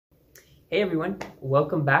Hey everyone,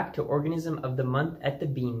 welcome back to Organism of the Month at the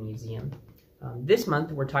Bean Museum. This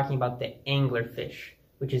month we're talking about the anglerfish,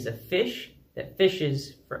 which is a fish that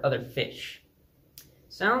fishes for other fish.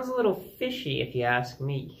 Sounds a little fishy if you ask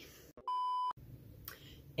me.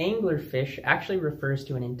 Anglerfish actually refers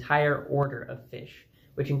to an entire order of fish,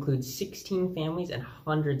 which includes 16 families and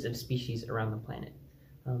hundreds of species around the planet.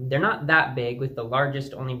 They're not that big, with the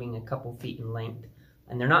largest only being a couple feet in length,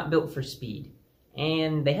 and they're not built for speed.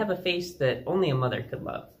 And they have a face that only a mother could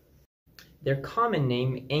love. Their common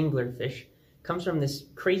name, anglerfish, comes from this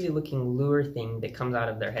crazy looking lure thing that comes out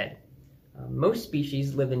of their head. Most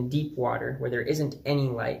species live in deep water where there isn't any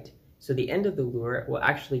light, so the end of the lure will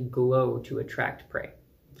actually glow to attract prey.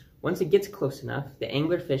 Once it gets close enough, the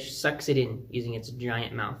anglerfish sucks it in using its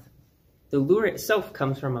giant mouth. The lure itself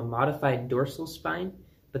comes from a modified dorsal spine,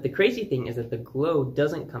 but the crazy thing is that the glow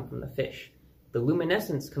doesn't come from the fish. The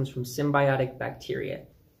luminescence comes from symbiotic bacteria.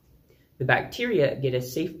 The bacteria get a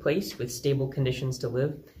safe place with stable conditions to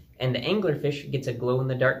live, and the anglerfish gets a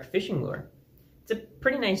glow-in-the-dark fishing lure. It's a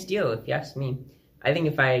pretty nice deal if you ask me. I think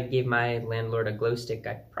if I gave my landlord a glow stick,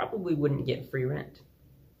 I probably wouldn't get free rent.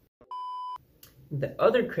 The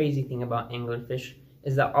other crazy thing about anglerfish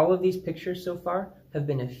is that all of these pictures so far have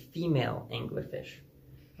been a female anglerfish.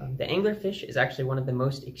 The anglerfish is actually one of the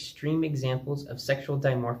most extreme examples of sexual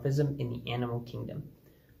dimorphism in the animal kingdom.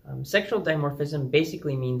 Sexual dimorphism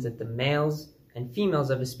basically means that the males and females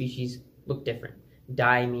of a species look different.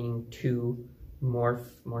 Di meaning two,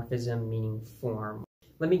 morphism meaning form.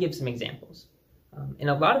 Let me give some examples. In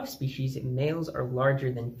a lot of species, males are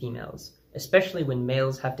larger than females, especially when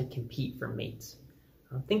males have to compete for mates.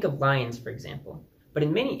 Think of lions, for example. But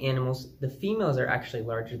in many animals, the females are actually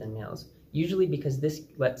larger than males, usually because this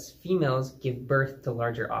lets females give birth to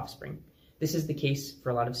larger offspring. This is the case for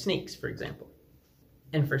a lot of snakes, for example.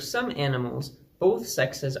 And for some animals, both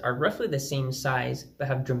sexes are roughly the same size, but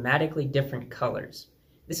have dramatically different colors.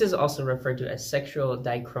 This is also referred to as sexual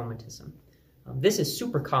dichromatism. This is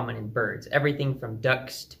super common in birds, everything from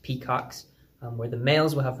ducks to peacocks, where the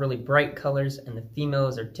males will have really bright colors and the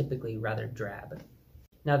females are typically rather drab.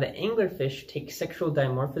 Now the anglerfish takes sexual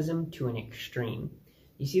dimorphism to an extreme.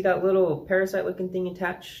 You see that little parasite-looking thing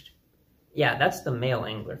attached? Yeah, that's the male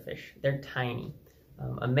anglerfish. They're tiny.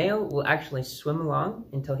 A male will actually swim along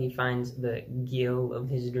until he finds the gill of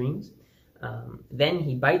his dreams. Then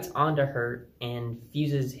he bites onto her and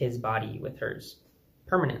fuses his body with hers,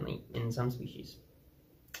 permanently in some species.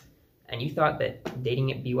 And you thought that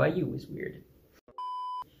dating at BYU was weird.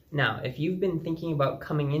 Now, if you've been thinking about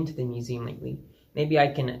coming into the museum lately, maybe I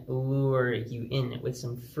can lure you in with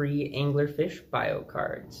some free anglerfish bio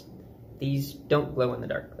cards. These don't glow in the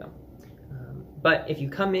dark though. But if you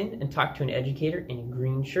come in and talk to an educator in a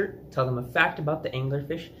green shirt, tell them a fact about the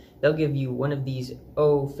anglerfish, they'll give you one of these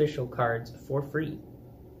official cards for free.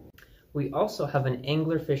 We also have an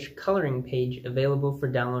anglerfish coloring page available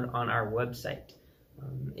for download on our website.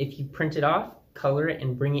 If you print it off, color it,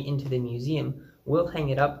 and bring it into the museum, we'll hang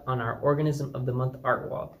it up on our Organism of the Month art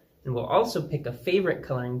wall. And we'll also pick a favorite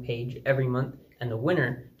coloring page every month, and the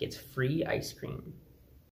winner gets free ice cream.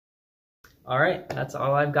 Alright, that's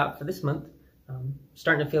all I've got for this month.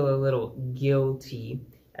 Starting to feel a little guilty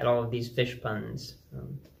at all of these fish puns.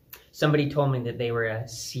 Somebody told me that they were a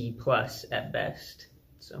C+ at best.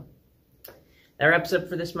 So that wraps up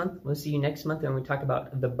for this month. We'll see you next month when we talk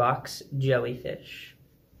about the box jellyfish.